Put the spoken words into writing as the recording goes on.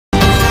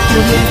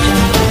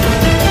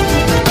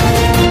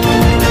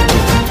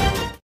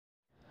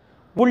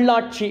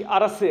உள்ளாட்சி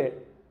அரசு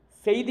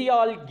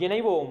செய்தியால்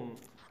இணைவோம்.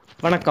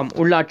 வணக்கம்.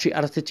 உள்ளாட்சி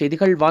அரசு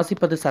செய்திகள்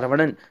வாசிப்பது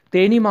சரவணன்.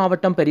 தேனி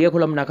மாவட்டம்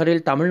பெரியகுளம்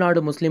நகரில் தமிழ்நாடு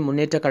முஸ்லிம்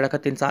முன்னேற்ற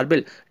கழகத்தின்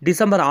சார்பில்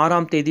டிசம்பர்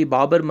 6ஆம் தேதி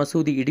பாபர்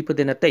மசூதி இடிப்பு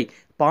தினத்தை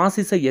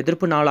பாசிச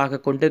எதிர்ப்பு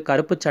நாளாக கொண்டு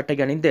கருப்பு சட்டை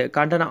அணிந்து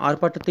கண்டன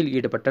ஆர்ப்பாட்டத்தில்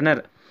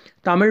ஈடுபட்டனர்.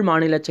 தமிழ்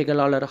மாநில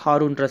செயலாளர்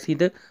ஹாரூன்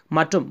ரசீது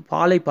மற்றும்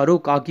பாலை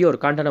பரூக் ஆகியோர்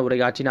கண்டன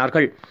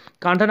உரையாற்றினார்கள்.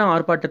 கண்டன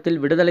ஆர்ப்பாட்டத்தில்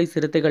விடுதலை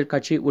சிறுத்தைகள்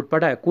கட்சி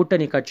உட்பட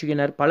கூட்டணி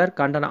கட்சியினர் பலர்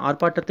கண்டன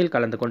ஆர்ப்பாட்டத்தில்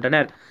கலந்து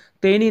கொண்டனர்.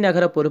 தேனி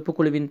நகர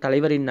பொறுப்புக்குழுவின்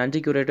தலைவரின்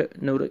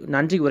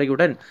நன்றி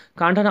உரையுடன்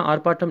கண்டன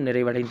ஆர்ப்பாட்டம்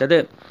நிறைவடைந்தது.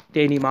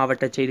 தேனி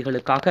மாவட்ட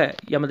செய்திகளுக்காக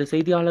எமது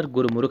செய்தியாளர்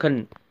குருமுருகன்.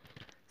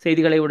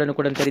 செய்திகளை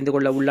உடனுக்குடன் தெரிந்து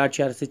கொள்ள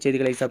உள்ளாட்சி அரசு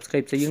செய்திகளை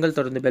சப்ஸ்கிரைப் செய்யுங்கள்.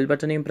 தொடர்ந்து பெல்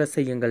பட்டனையும் பிரஸ்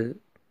செய்யுங்கள்.